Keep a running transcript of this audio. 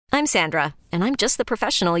I'm Sandra, and I'm just the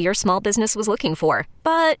professional your small business was looking for.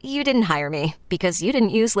 But you didn't hire me because you didn't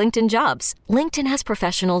use LinkedIn Jobs. LinkedIn has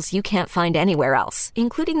professionals you can't find anywhere else,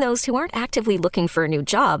 including those who aren't actively looking for a new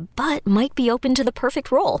job, but might be open to the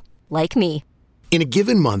perfect role, like me. In a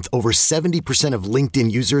given month, over 70% of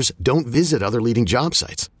LinkedIn users don't visit other leading job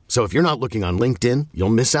sites. So if you're not looking on LinkedIn, you'll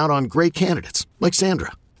miss out on great candidates like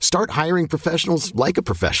Sandra. Start hiring professionals like a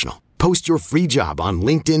professional. Post your free job on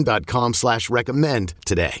linkedin.com/recommend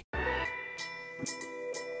today.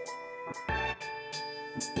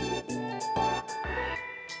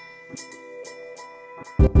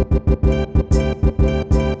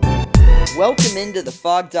 Welcome into the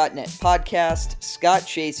Phog.net podcast. Scott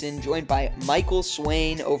Chasen, joined by Michael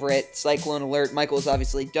Swain over at Cyclone Alert. Michael has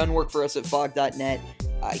obviously done work for us at Phog.net.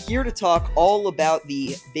 Here to talk all about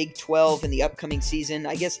the Big 12 and the upcoming season.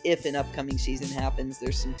 I guess if an upcoming season happens,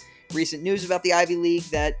 there's some recent news about the Ivy League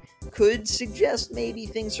that could suggest maybe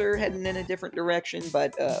things are heading in a different direction.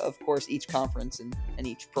 But of course, each conference and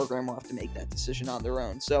each program will have to make that decision on their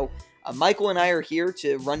own. So Michael and I are here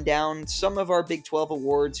to run down some of our Big 12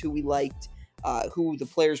 awards, who we liked, who the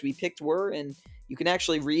players we picked were, and you can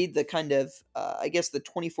actually read the kind of, the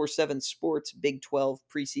 24/7 Sports Big 12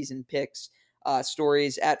 preseason picks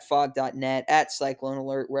stories at Phog.net, at Cyclone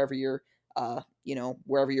Alert, wherever your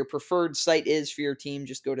preferred site is for your team.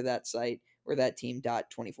 Just go to that site or that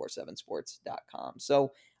team.247sports.com.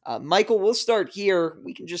 So, Michael, we'll start here.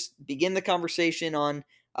 We can just begin the conversation on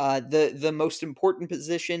the most important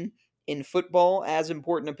position in football, as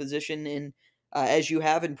important a position in as you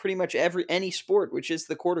have in pretty much any sport, which is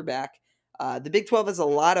the quarterback. The Big 12 has a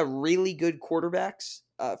lot of really good quarterbacks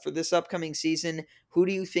for this upcoming season. Who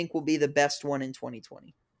do you think will be the best one in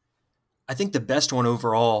 2020? I think the best one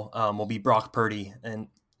overall will be Brock Purdy. And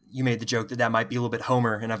you made the joke that might be a little bit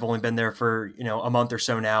homer, and I've only been there for a month or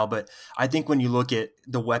so now. But I think when you look at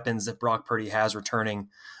the weapons that Brock Purdy has returning,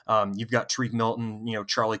 you've got Tariq Milton,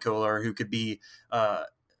 Charlie Kolar, who could be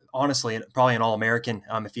honestly probably an All-American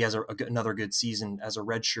if he has another good season as a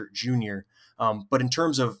redshirt junior. But in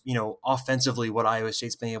terms of, offensively, what Iowa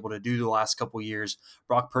State's been able to do the last couple of years,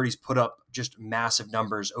 Brock Purdy's put up just massive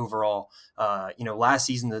numbers overall. Last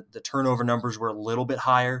season, the turnover numbers were a little bit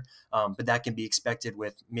higher, but that can be expected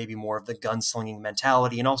with maybe more of the gunslinging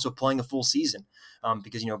mentality and also playing a full season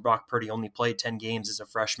because, Brock Purdy only played 10 games as a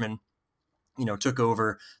freshman. Took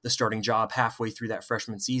over the starting job halfway through that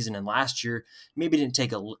freshman season. And last year, maybe didn't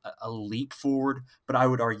take a leap forward, but I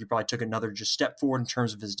would argue probably took another just step forward in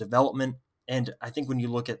terms of his development. And I think when you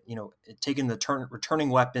look at, taking the returning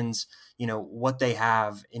weapons, what they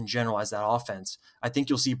have in general as that offense, I think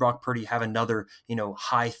you'll see Brock Purdy have another,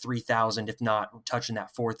 high 3,000, if not touching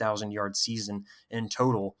that 4,000 yard season in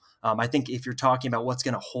total. I think if you're talking about what's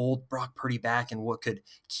going to hold Brock Purdy back and what could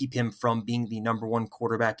keep him from being the number one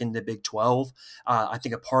quarterback in the Big 12, I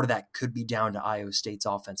think a part of that could be down to Iowa State's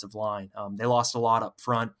offensive line. They lost a lot up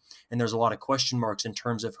front, and there's a lot of question marks in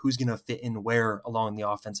terms of who's going to fit in where along the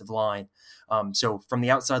offensive line. So from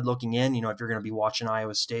the outside looking in, if you're going to be watching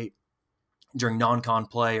Iowa State during non-con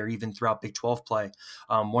play or even throughout Big 12 play,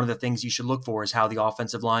 one of the things you should look for is how the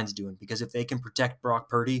offensive line's doing, because if they can protect Brock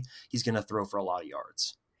Purdy, he's going to throw for a lot of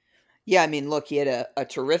yards. Yeah, look, he had a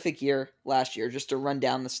terrific year last year. Just to run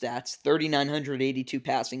down the stats, 3,982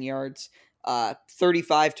 passing yards,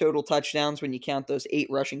 35 total touchdowns when you count those 8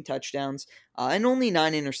 rushing touchdowns, and only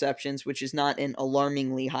 9 interceptions, which is not an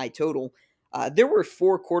alarmingly high total. There were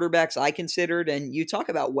 4 quarterbacks I considered, and you talk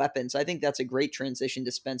about weapons. I think that's a great transition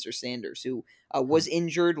to Spencer Sanders, who was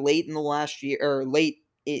injured late in the last year, or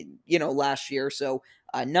last year. So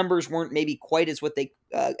numbers weren't maybe quite as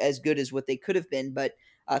good as what they could have been, but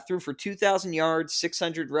threw for 2,000 yards,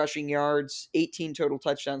 600 rushing yards, 18 total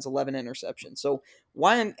touchdowns, 11 interceptions. So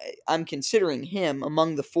why I'm considering him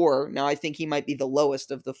among the 4. Now, I think he might be the lowest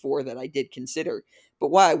of the 4 that I did consider.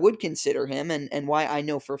 But why I would consider him, and why I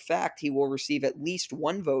know for a fact he will receive at least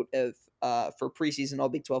one vote for preseason All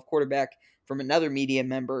Big 12 quarterback from another media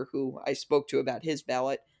member who I spoke to about his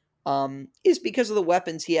ballot, is because of the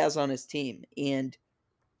weapons he has on his team. And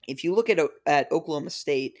if you look at Oklahoma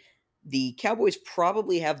State, the Cowboys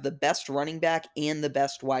probably have the best running back and the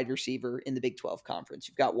best wide receiver in the Big 12 Conference.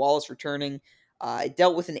 You've got Wallace returning.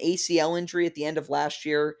 Dealt with an ACL injury at the end of last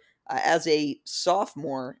year. As a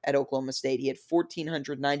sophomore at Oklahoma State, he had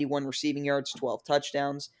 1,491 receiving yards, 12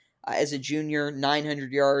 touchdowns. As a junior,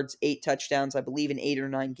 900 yards, 8 touchdowns, I believe in 8 or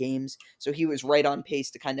 9 games. So he was right on pace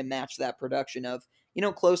to kind of match that production of,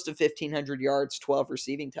 close to 1,500 yards, 12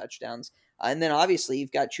 receiving touchdowns. And then obviously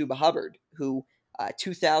you've got Chuba Hubbard, who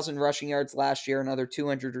 2,000 rushing yards last year, another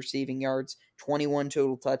 200 receiving yards, 21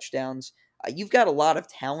 total touchdowns. You've got a lot of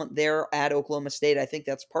talent there at Oklahoma State. I think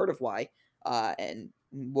that's part of why, and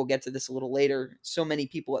we'll get to this a little later, so many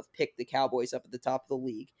people have picked the Cowboys up at the top of the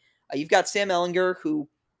league. You've got Sam Ehlinger, who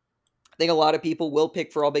I think a lot of people will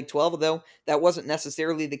pick for all Big 12, although that wasn't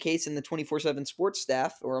necessarily the case in the 24/7 sports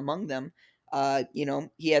staff or among them.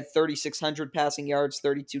 He had 3,600 passing yards,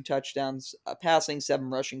 32 touchdowns passing, 7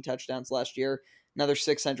 rushing touchdowns last year, another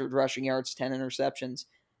 600 rushing yards, 10 interceptions.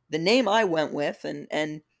 The name I went with,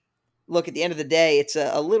 and look, at the end of the day, it's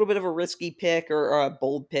a little bit of a risky pick or a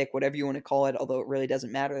bold pick, whatever you want to call it, although it really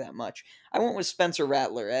doesn't matter that much. I went with Spencer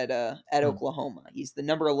Rattler at Oklahoma. He's the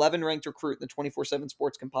number 11 ranked recruit in the 24/7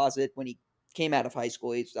 Sports Composite when he came out of high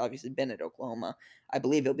school. He's obviously been at Oklahoma. I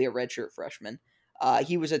believe he'll be a redshirt freshman.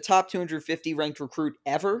 He was a top 250 ranked recruit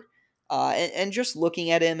ever. And just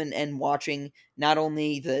looking at him and watching not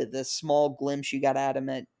only the small glimpse you got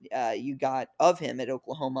of him at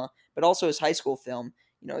Oklahoma, but also his high school film.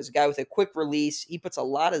 As a guy with a quick release, he puts a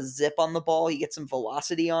lot of zip on the ball. He gets some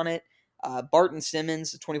velocity on it. Barton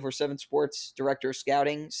Simmons, the 24/7 Sports director of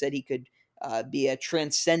scouting, said he could be a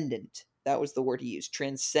transcendent. That was the word he used,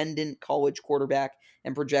 transcendent college quarterback,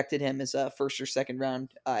 and projected him as a first or second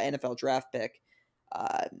round NFL draft pick.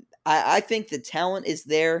 I think the talent is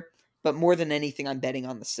there, but more than anything, I'm betting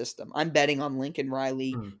on the system. I'm betting on Lincoln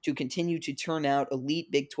Riley to continue to turn out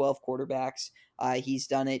elite Big 12 quarterbacks. He's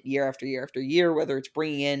done it year after year after year, whether it's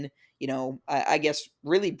bringing in, I guess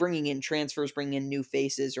really bringing in transfers, bringing in new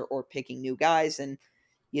faces or picking new guys. And,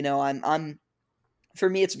 I'm for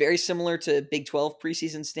me, it's very similar to Big 12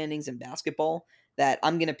 preseason standings in basketball that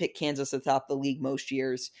I'm going to pick Kansas at the top of the league most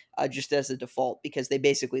years just as a default because they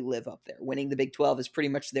basically live up there. Winning the Big 12 is pretty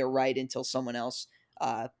much their right until someone else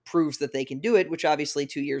proves that they can do it, which obviously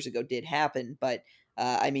 2 years ago did happen. But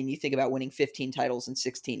you think about winning 15 titles in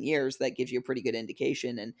 16 years, that gives you a pretty good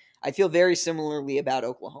indication. And I feel very similarly about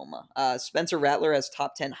Oklahoma. Spencer Rattler has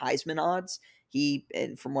top 10 Heisman odds. He,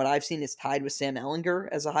 and from what I've seen, is tied with Sam Ehlinger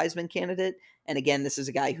as a Heisman candidate. And again, this is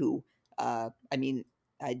a guy who,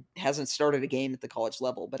 hasn't started a game at the college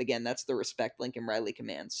level. But again, that's the respect Lincoln Riley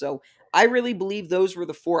commands. So I really believe those were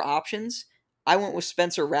the 4 options. I went with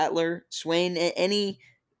Spencer Rattler. Swain, any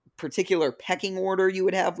particular pecking order you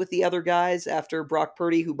would have with the other guys after Brock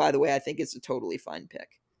Purdy, who, by the way, I think is a totally fine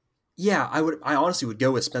pick? Yeah, I honestly would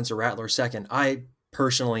go with Spencer Rattler second. I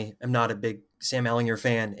personally am not a big Sam Ehlinger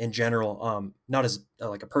fan in general, not as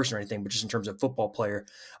like a person or anything, but just in terms of football player.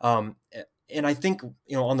 And I think,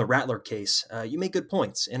 on the Rattler case, you make good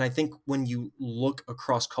points. And I think when you look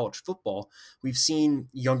across college football, we've seen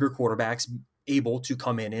younger quarterbacks able to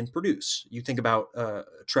come in and produce. You think about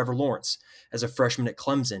Trevor Lawrence as a freshman at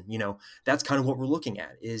Clemson. That's kind of what we're looking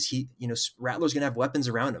at is Rattler's going to have weapons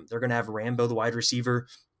around him. They're going to have Rambo, the wide receiver.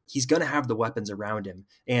 He's going to have the weapons around him.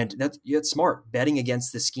 And that's smart betting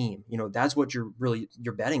against the scheme. That's what you're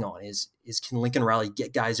betting on is can Lincoln Riley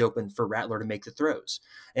get guys open for Rattler to make the throws?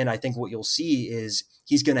 And I think what you'll see is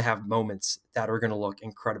he's going to have moments that are going to look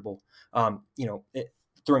incredible.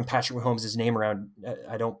 Throwing Patrick Mahomes' name around,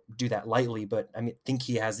 I don't do that lightly, but I think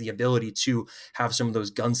he has the ability to have some of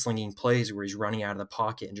those gunslinging plays where he's running out of the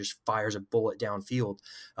pocket and just fires a bullet downfield.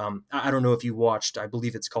 I don't know if you watched, I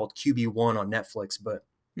believe it's called QB1 on Netflix, but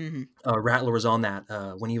Rattler was on that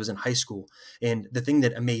when he was in high school. And the thing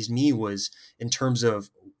that amazed me was in terms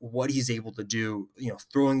of what he's able to do,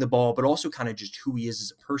 throwing the ball, but also kind of just who he is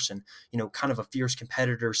as a person, kind of a fierce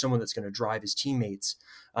competitor, someone that's going to drive his teammates.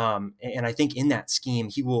 And I think in that scheme,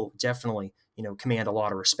 he will definitely, command a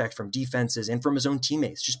lot of respect from defenses and from his own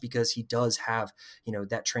teammates, just because he does have,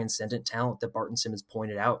 that transcendent talent that Barton Simmons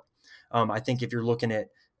pointed out. I think if you're looking at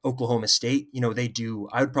Oklahoma State, they do,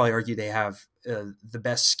 I would probably argue they have the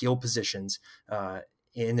best skill positions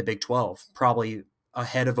in the Big 12, probably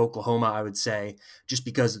ahead of Oklahoma, I would say, just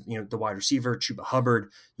because, the wide receiver, Chuba Hubbard,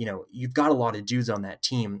 you've got a lot of dudes on that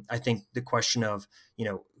team. I think the question of,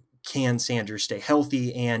 can Sanders stay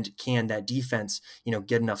healthy and can that defense,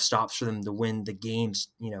 get enough stops for them to win the games,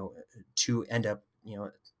 to end up,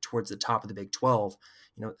 towards the top of the Big 12,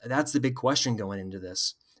 that's the big question going into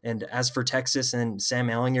this. And as for Texas and Sam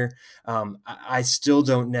Ehlinger, I still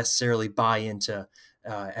don't necessarily buy into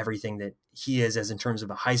everything that he is as in terms of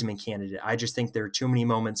a Heisman candidate. I just think there are too many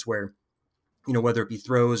moments where, whether it be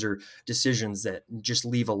throws or decisions that just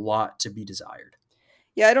leave a lot to be desired.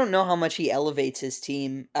 Yeah, I don't know how much he elevates his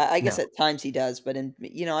team. I guess No. at times he does, but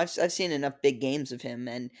I've seen enough big games of him,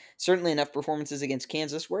 and certainly enough performances against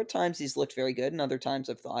Kansas where at times he's looked very good, and other times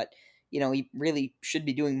I've thought, he really should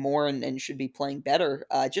be doing more and should be playing better.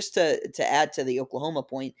 Just to add to the Oklahoma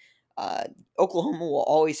point, Oklahoma will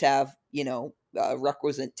always have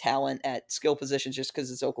requisite talent at skill positions just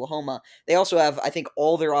because it's Oklahoma. They also have, I think,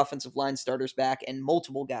 all their offensive line starters back and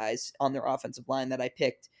multiple guys on their offensive line that I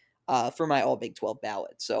picked for my All Big 12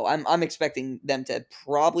 ballot. So I'm expecting them to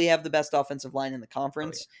probably have the best offensive line in the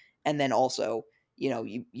conference, and then also,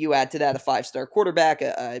 you add to that a 5-star quarterback,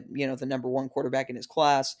 the number one quarterback in his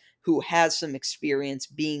class, who has some experience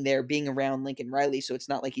being around Lincoln Riley. So it's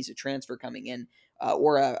not like he's a transfer coming in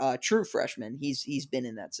or a true freshman. He's been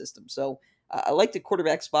in that system. So I like the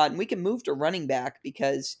quarterback spot, and we can move to running back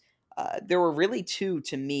because there were really two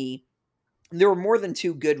to me. There were more than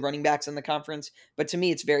two good running backs in the conference, but to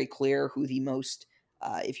me, it's very clear who the most,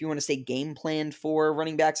 if you want to say game planned for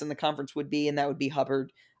running backs in the conference would be, and that would be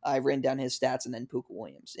Hubbard. I ran down his stats, and then Puka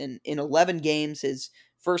Williams. In 11 games, his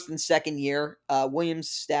first and second year, Williams'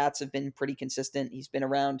 stats have been pretty consistent. He's been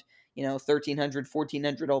around, 1,300,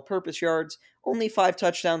 1,400 all-purpose yards, only 5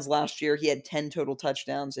 touchdowns last year. He had 10 total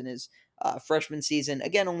touchdowns in his freshman season,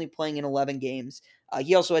 again, only playing in 11 games.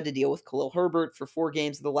 He also had to deal with Khalil Herbert for 4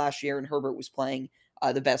 games of the last year, and Herbert was playing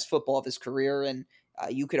the best football of his career, and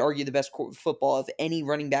you could argue the best football of any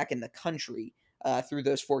running back in the country through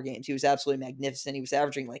those 4 games. He was absolutely magnificent. He was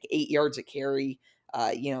averaging like 8 yards a carry.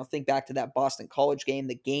 Think back to that Boston College game,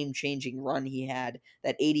 the game-changing run he had,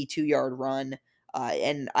 that 82-yard run.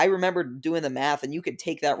 And I remember doing the math, and you could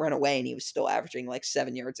take that run away, and he was still averaging like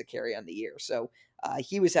 7 yards a carry on the year. So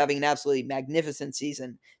he was having an absolutely magnificent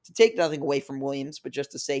season. To take nothing away from Williams, but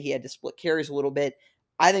just to say he had to split carries a little bit.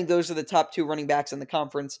 I think those are the top 2 running backs in the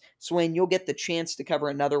conference. Swain, you'll get the chance to cover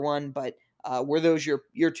another one, but were those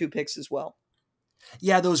your 2 picks as well?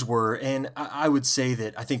 Yeah, those were. And I would say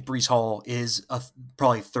that I think Breece Hall is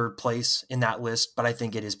probably third place in that list, but I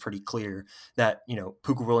think it is pretty clear that,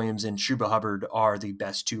 Puka Williams and Chuba Hubbard are the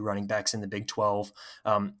best 2 running backs in the Big 12.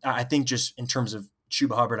 I think just in terms of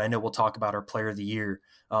Chuba Hubbard, I know we'll talk about our player of the year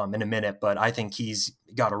in a minute, but I think he's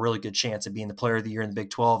got a really good chance of being the player of the year in the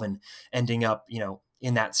Big 12 and ending up,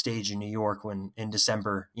 in that stage in New York when in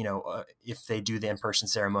December, if they do the in-person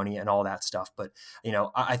ceremony and all that stuff. But,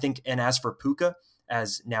 I think, and as for Puka,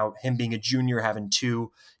 as now him being a junior, having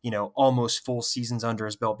 2, almost full seasons under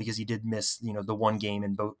his belt because he did miss, the 1 game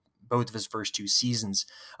in both of his first 2 seasons.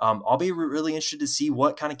 I'll be really interested to see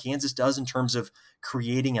what kind of Kansas does in terms of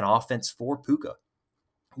creating an offense for Puka,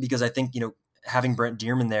 because I think, having Brent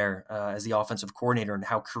Dearman there as the offensive coordinator and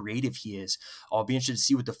how creative he is, I'll be interested to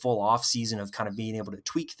see what the full off season of kind of being able to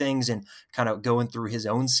tweak things and kind of going through his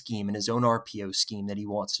own scheme and his own RPO scheme that he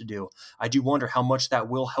wants to do. I do wonder how much that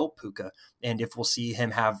will help Puka, and if we'll see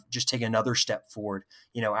him have just take another step forward,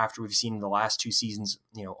 after we've seen the last 2 seasons,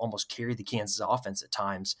 almost carry the Kansas offense at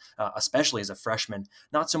times, especially as a freshman,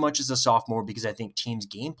 not so much as a sophomore, because I think teams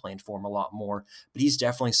game plan for him a lot more, but he's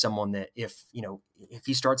definitely someone that if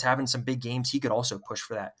he starts having some big games, he could also push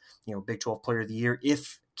for that, Big 12 player of the year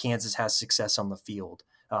if Kansas has success on the field.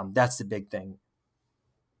 That's the big thing.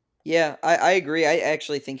 Yeah, I agree. I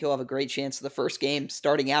actually think he'll have a great chance of the first game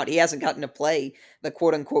starting out. He hasn't gotten to play the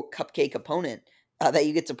quote-unquote cupcake opponent that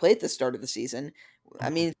you get to play at the start of the season. I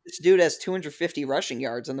mean, this dude has 250 rushing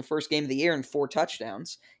yards in the first game of the year and 4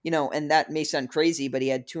 touchdowns. And that may sound crazy, but he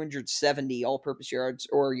had 270 all-purpose yards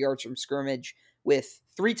or yards from scrimmage with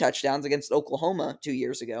 3 touchdowns against Oklahoma 2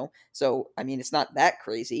 years ago. So, I mean, it's not that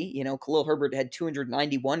crazy. Khalil Herbert had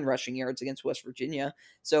 291 rushing yards against West Virginia.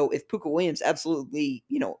 So if Puka Williams absolutely,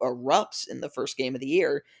 erupts in the first game of the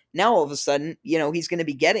year, now all of a sudden, he's going to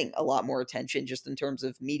be getting a lot more attention just in terms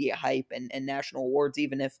of media hype and national awards,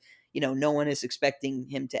 even if, no one is expecting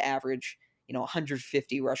him to average,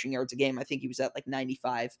 150 rushing yards a game. I think he was at like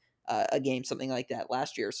 95 a game, something like that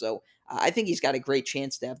last year. So I think he's got a great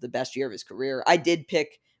chance to have the best year of his career. I did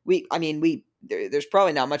pick, there's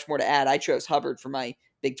probably not much more to add. I chose Hubbard for my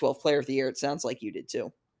Big 12 player of the year. It sounds like you did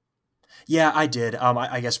too. Yeah, I did.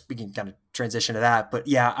 I guess we can kind of transition to that. But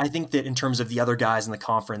yeah, I think that in terms of the other guys in the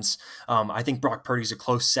conference, I think Brock Purdy's a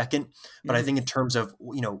close second. But I think in terms of,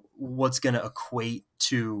 what's going to equate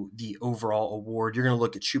to the overall award, you're going to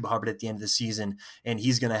look at Chuba Hubbard at the end of the season, and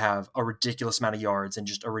he's going to have a ridiculous amount of yards and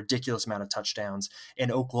just a ridiculous amount of touchdowns.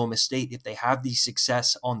 And Oklahoma State, if they have the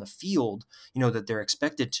success on the field, that they're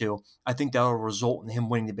expected to, I think that will result in him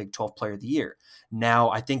winning the Big 12 Player of the Year.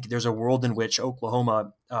 Now, I think there's a world in which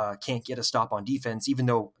Oklahoma can't get a stop on defense, even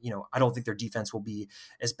though, I don't think their defense will be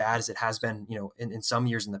as bad as it has been, in some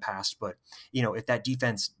years in the past. But, if that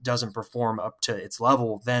defense doesn't perform up to its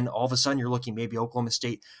level, then all of a sudden you're looking maybe Oklahoma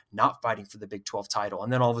State not fighting for the Big 12 title.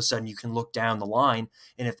 And then all of a sudden you can look down the line,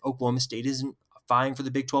 and if Oklahoma State isn't vying for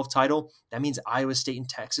the Big 12 title, that means Iowa State and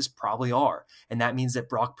Texas probably are. And that means that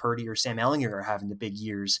Brock Purdy or Sam Ehlinger are having the big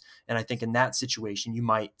years. And I think in that situation, you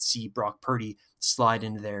might see Brock Purdy slide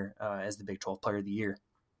into there as the Big 12 Player of the Year.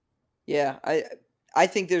 Yeah, I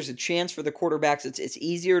think there's a chance for the quarterbacks. It's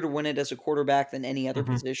easier to win it as a quarterback than any other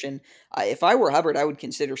position. If I were Hubbard, I would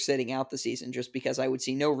consider sitting out the season just because I would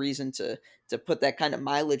see no reason to put that kind of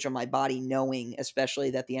mileage on my body, knowing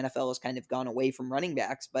especially that the NFL has kind of gone away from running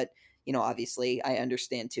backs. But obviously, I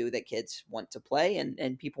understand too that kids want to play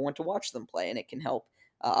and people want to watch them play, and it can help.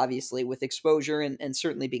 Obviously, with exposure and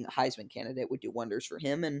certainly being a Heisman candidate would do wonders for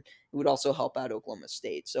him, and it would also help out Oklahoma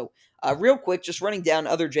State. So, real quick, just running down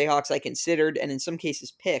other Jayhawks I considered and in some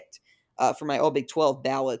cases picked for my All Big 12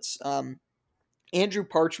 ballots. Andrew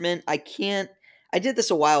Parchment, I did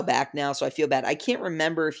this a while back now, so I feel bad. I can't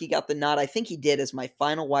remember if he got the nod. I think he did as my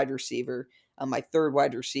final wide receiver, my third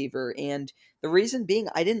wide receiver. And the reason being,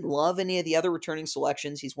 I didn't love any of the other returning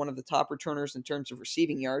selections. He's one of the top returners in terms of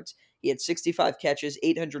receiving yards. He had 65 catches,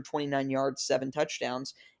 829 yards, 7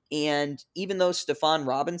 touchdowns. And even though Stephon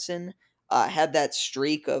Robinson had that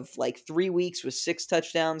streak of like 3 weeks with 6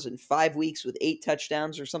 touchdowns and 5 weeks with 8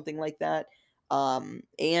 touchdowns or something like that,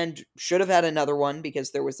 and should have had another one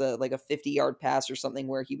because there was a 50-yard pass or something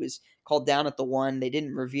where he was called down at the 1. They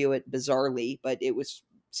didn't review it bizarrely, but it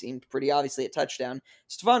seemed pretty obviously a touchdown.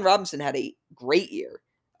 Stephon Robinson had a great year,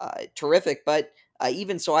 terrific, but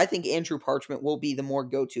even so, I think Andrew Parchment will be the more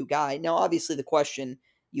go-to guy. Now, obviously, the question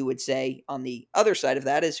you would say on the other side of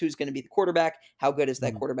that is who's going to be the quarterback? How good is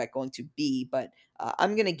that quarterback going to be? But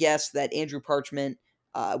I'm going to guess that Andrew Parchment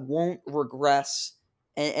won't regress.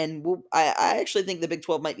 I actually think the Big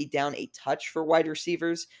 12 might be down a touch for wide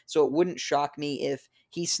receivers, so it wouldn't shock me if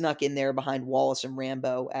he snuck in there behind Wallace and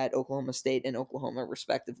Rambo at Oklahoma State and Oklahoma,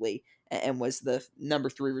 respectively, and was the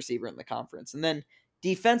number 3 receiver in the conference. And then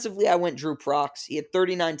defensively, I went Drew Prox. He had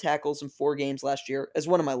 39 tackles in 4 games last year, as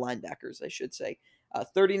one of my linebackers, I should say.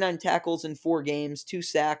 39 tackles in 4 games, 2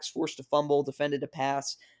 sacks, forced a fumble, defended a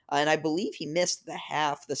pass, and I believe he missed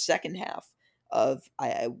the second half of,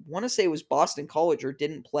 I want to say it was Boston College, or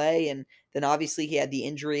didn't play, and then obviously he had the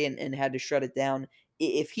injury and had to shut it down.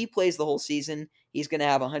 If he plays the whole season, he's going to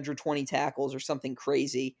have 120 tackles or something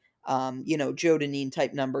crazy, Joe Dineen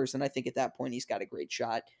type numbers, and I think at that point he's got a great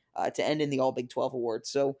shot to end in the All Big 12 award.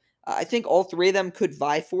 So I think all 3 of them could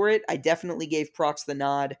vie for it. I definitely gave Prox the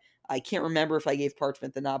nod. I can't remember if I gave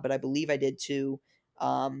Parchment the nod, but I believe I did too.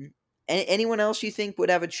 Anyone else you think would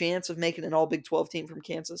have a chance of making an All Big 12 team from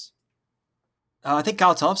Kansas? I think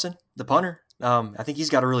Kyle Thompson, the punter. I think he's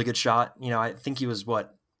got a really good shot. I think he was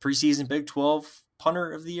preseason Big 12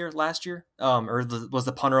 punter of the year last year, was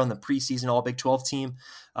the punter on the preseason All Big 12 team.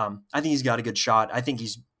 I think he's got a good shot. I think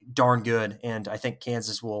he's darn good, and I think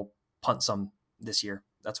Kansas will punt some this year.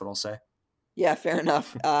 That's what I'll say. Yeah, fair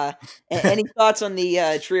enough. Any thoughts on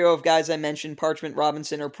the trio of guys I mentioned, Parchment,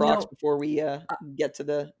 Robinson, or Prox, before we get to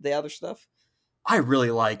the other stuff? I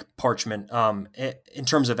really like Parchment. In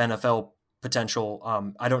terms of NFL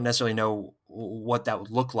potential, I don't necessarily know what that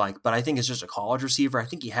would look like, but I think it's just a college receiver. I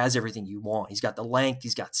think he has everything you want. He's got the length,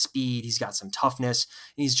 he's got speed, he's got some toughness,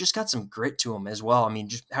 and he's just got some grit to him as well. I mean,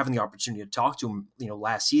 just having the opportunity to talk to him,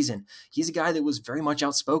 last season, he's a guy that was very much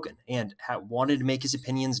outspoken and wanted to make his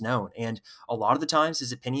opinions known. And a lot of the times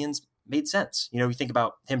his opinions made sense. You think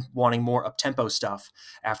about him wanting more up-tempo stuff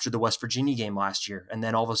after the West Virginia game last year. And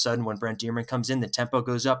then all of a sudden when Brent Dearman comes in, the tempo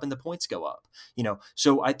goes up and the points go up.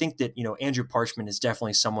 So I think that, Andrew Parchment is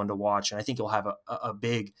definitely someone to watch. And I think he'll have a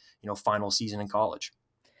big, final season in college.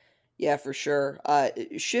 Yeah, for sure.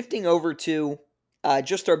 Shifting over to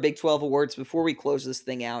just our Big 12 awards before we close this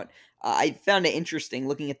thing out, I found it interesting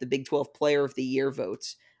looking at the Big 12 Player of the Year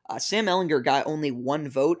votes. Sam Ehlinger got only 1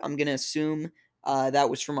 vote. I'm going to assume that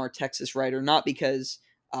was from our Texas writer, not because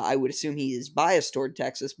I would assume he is biased toward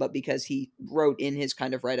Texas, but because he wrote in his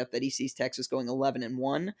kind of write-up that he sees Texas going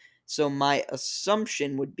 11-1. So my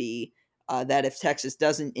assumption would be that if Texas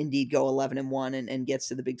doesn't indeed go 11-1 and gets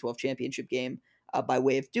to the Big 12 championship game by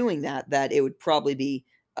way of doing that it would probably be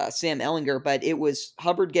Sam Ehlinger. But it was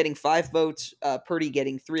Hubbard getting 5 votes, Purdy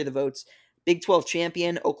getting 3 of the votes. Big 12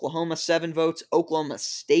 champion, Oklahoma 7 votes, Oklahoma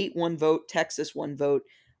State 1 vote, Texas 1 vote.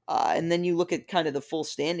 And then you look at kind of the full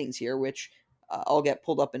standings here, which I'll get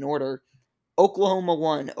pulled up in order. Oklahoma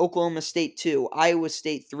 1, Oklahoma State 2, Iowa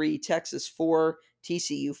State 3, Texas 4,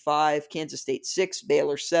 TCU 5, Kansas State 6,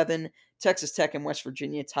 Baylor 7, Texas Tech and West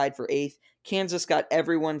Virginia tied for 8th. Kansas got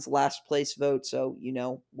everyone's last place vote, so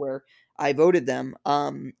where I voted them.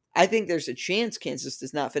 I think there's a chance Kansas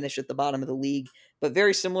does not finish at the bottom of the league, but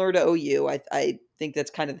very similar to OU. I think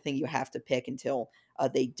that's kind of the thing you have to pick until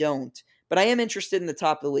they don't. But I am interested in the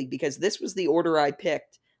top of the league because this was the order I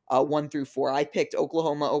picked, 1 through 4. I picked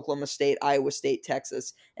Oklahoma, Oklahoma State, Iowa State,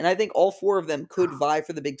 Texas, and I think all 4 of them could vie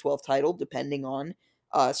for the Big 12 title, depending on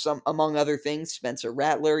some, among other things, Spencer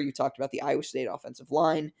Rattler. You talked about the Iowa State offensive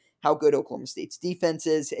line, how good Oklahoma State's defense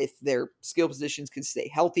is, if their skill positions can stay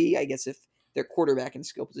healthy. I guess if their quarterback and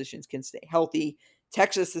skill positions can stay healthy.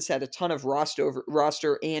 Texas has had a ton of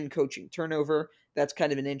roster and coaching turnover. That's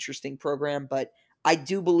kind of an interesting program, but I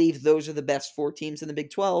do believe those are the best 4 teams in the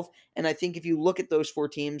Big 12. And I think if you look at those 4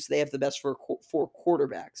 teams, they have the best 4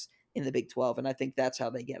 quarterbacks in the Big 12. And I think that's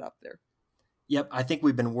how they get up there. Yep, I think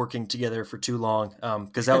we've been working together for too long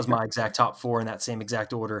because that was my exact top 4 in that same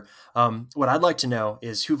exact order. What I'd like to know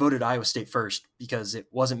is who voted Iowa State first, because it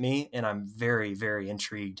wasn't me, and I'm very, very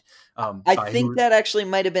intrigued. I think that actually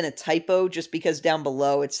might have been a typo, just because down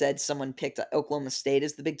below it said someone picked Oklahoma State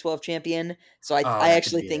as the Big 12 champion. So I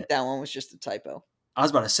actually think that one was just a typo. I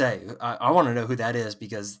was about to say, I want to know who that is,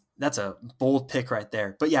 because that's a bold pick right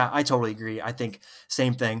there. But yeah, I totally agree. I think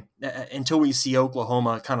same thing. Until we see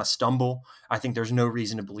Oklahoma kind of stumble, I think there's no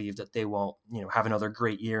reason to believe that they won't, have another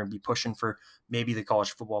great year and be pushing for maybe the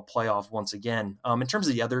college football playoff once again. In terms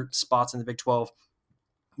of the other spots in the Big 12,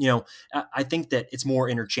 I think that it's more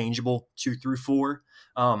interchangeable 2 through 4.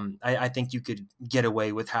 I think you could get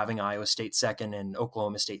away with having Iowa State second and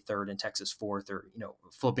Oklahoma State third and Texas fourth, or,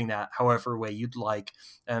 flipping that however way you'd like.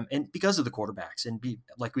 And because of the quarterbacks, and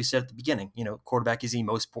like we said at the beginning, quarterback is the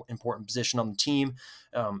most important position on the team.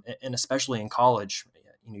 And especially in college,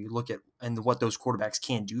 you look at and what those quarterbacks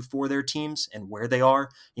can do for their teams and where they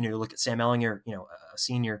are. You look at Sam Ehlinger, a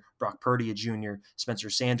senior, Brock Purdy, a junior,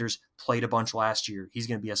 Spencer Sanders played a bunch last year. He's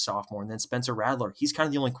going to be a sophomore. And then Spencer Rattler, he's kind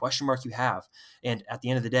of the only question mark you have. And at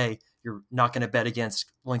the end of the day, you're not going to bet against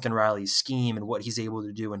Lincoln Riley's scheme and what he's able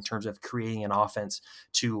to do in terms of creating an offense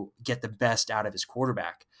to get the best out of his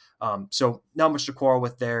quarterback. So not much to quarrel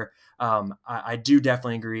with there. I do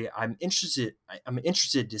definitely agree. I'm interested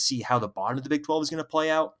to see how the bottom of the Big 12 is going to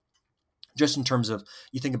play out. Just in terms of,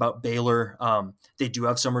 you think about Baylor, they do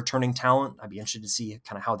have some returning talent. I'd be interested to see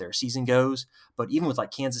kind of how their season goes. But even with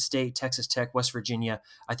like Kansas State, Texas Tech, West Virginia,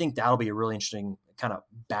 I think that'll be a really interesting kind of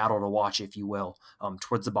battle to watch, if you will,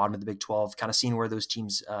 towards the bottom of the Big 12, kind of seeing where those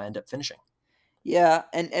teams end up finishing. Yeah,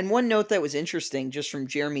 and one note that was interesting just from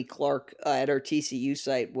Jeremy Clark at our TCU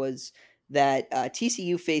site was that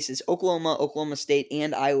TCU faces Oklahoma, Oklahoma State,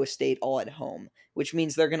 and Iowa State all at home, which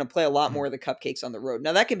means they're going to play a lot more of the cupcakes on the road.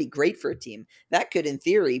 Now, that could be great for a team. That could, in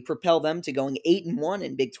theory, propel them to going 8-1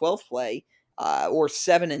 in Big 12 play, or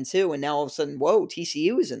 7-2, and now all of a sudden, whoa,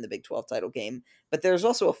 TCU is in the Big 12 title game. But there's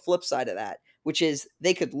also a flip side of that, which is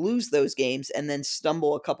they could lose those games and then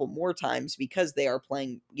stumble a couple more times because they are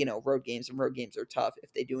playing, road games, and road games are tough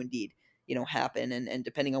if they do indeed, happen, and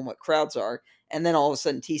depending on what crowds are. And then all of a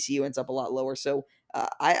sudden TCU ends up a lot lower. So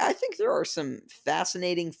I think there are some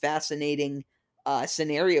fascinating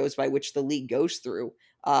scenarios by which the league goes through.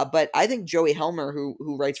 But I think Joey Helmer,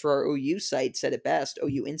 who writes for our OU site, said it best,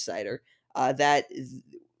 OU Insider,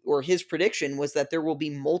 or his prediction was that there will be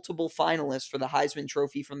multiple finalists for the Heisman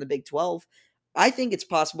Trophy from the Big 12. I think it's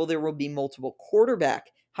possible there will be multiple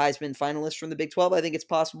quarterback Heisman finalists from the Big 12. I think it's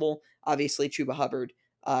possible, obviously, Chuba Hubbard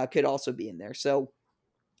could also be in there. So,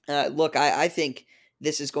 look, I think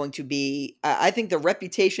this is going to be, I think the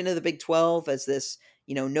reputation of the Big 12 as this,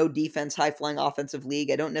 no defense, high-flying offensive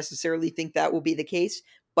league, I don't necessarily think that will be the case,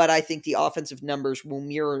 but I think the offensive numbers will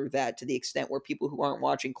mirror that to the extent where people who aren't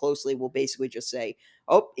watching closely will basically just say,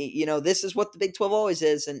 oh, this is what the Big 12 always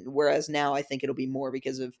is, and whereas now I think it'll be more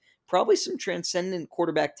because of probably some transcendent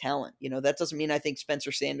quarterback talent. That doesn't mean I think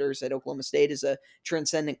Spencer Sanders at Oklahoma State is a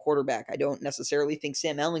transcendent quarterback. I don't necessarily think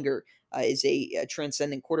Sam Ehlinger is a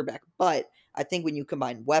transcendent quarterback, but I think when you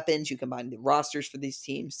combine weapons, you combine the rosters for these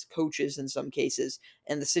teams, coaches in some cases,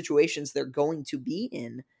 and the situations they're going to be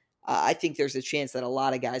in, I think there's a chance that a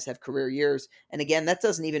lot of guys have career years. And again, that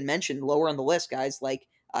doesn't even mention lower on the list guys like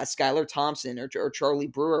Skylar Thompson or Charlie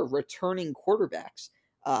Brewer, returning quarterbacks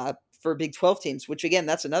for Big 12 teams, which again,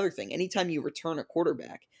 that's another thing. Anytime you return a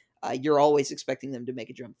quarterback, you're always expecting them to make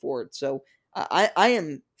a jump forward. So I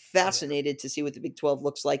am fascinated to see what the Big 12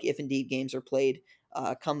 looks like if indeed games are played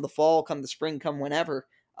come the fall, come the spring, come whenever.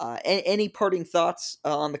 Any parting thoughts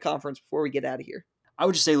on the conference before we get out of here? I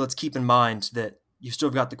would just say let's keep in mind that you've still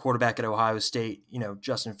got the quarterback at Ohio State,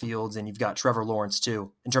 Justin Fields, and you've got Trevor Lawrence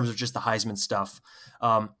too, in terms of just the Heisman stuff.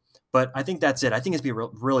 But I think that's it. I think it's going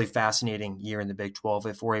to be a really fascinating year in the Big 12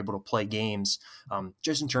 if we're able to play games,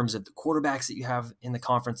 just in terms of the quarterbacks that you have in the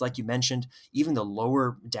conference, like you mentioned, even the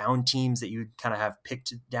lower down teams that you kind of have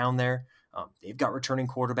picked down there. They've got returning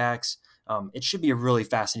quarterbacks. It should be a really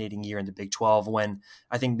fascinating year in the Big 12 when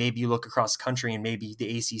I think maybe you look across the country and maybe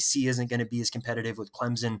the ACC isn't going to be as competitive with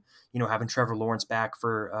Clemson, having Trevor Lawrence back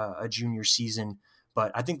for a junior season.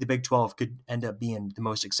 But I think the Big 12 could end up being the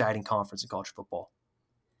most exciting conference in college football.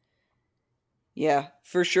 Yeah,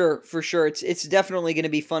 for sure. It's definitely going to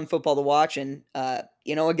be fun football to watch. And,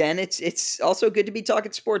 again, it's also good to be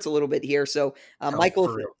talking sports a little bit here. So,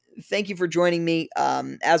 Michael, thank you for joining me.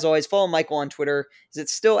 As always, follow Michael on Twitter. Is it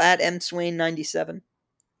still at mswain97?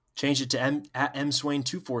 Change it to at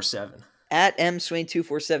mswain247. At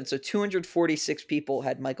mswain247. So 246 people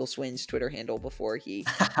had Michael Swain's Twitter handle before he.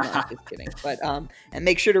 No, just kidding. But and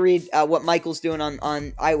make sure to read what Michael's doing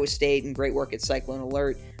on Iowa State and great work at Cyclone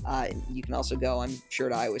Alert. You can also go, I'm sure,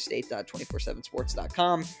 to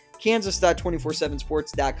iowastate.247sports.com.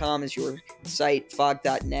 Kansas.247sports.com is your site,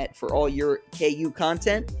 fog.net, for all your KU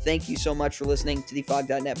content. Thank you so much for listening to the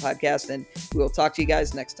fog.net podcast, and we will talk to you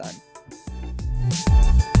guys next time.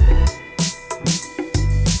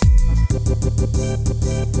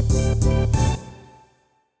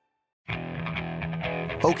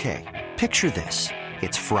 Okay, picture this.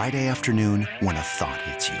 It's Friday afternoon when a thought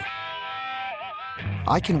hits you.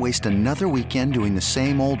 I can waste another weekend doing the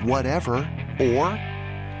same old whatever, or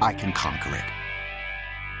I can conquer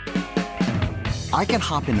it. I can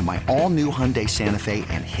hop into my all-new Hyundai Santa Fe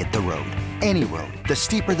and hit the road. Any road. The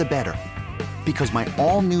steeper, the better. Because my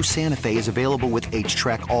all-new Santa Fe is available with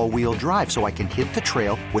H-Track all-wheel drive, so I can hit the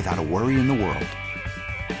trail without a worry in the world.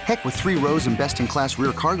 Heck, with 3 rows and best-in-class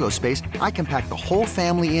rear cargo space, I can pack the whole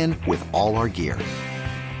family in with all our gear.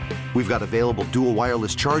 We've got available dual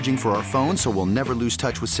wireless charging for our phones, so we'll never lose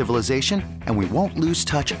touch with civilization, and we won't lose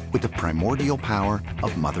touch with the primordial power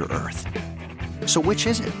of Mother Earth. So which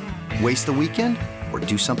is it? Waste the weekend or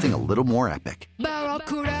do something a little more epic?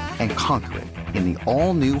 And conquer it in the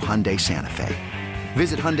all-new Hyundai Santa Fe.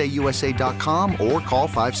 Visit HyundaiUSA.com or call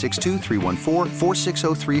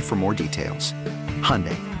 562-314-4603 for more details.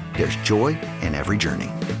 Hyundai, there's joy in every journey.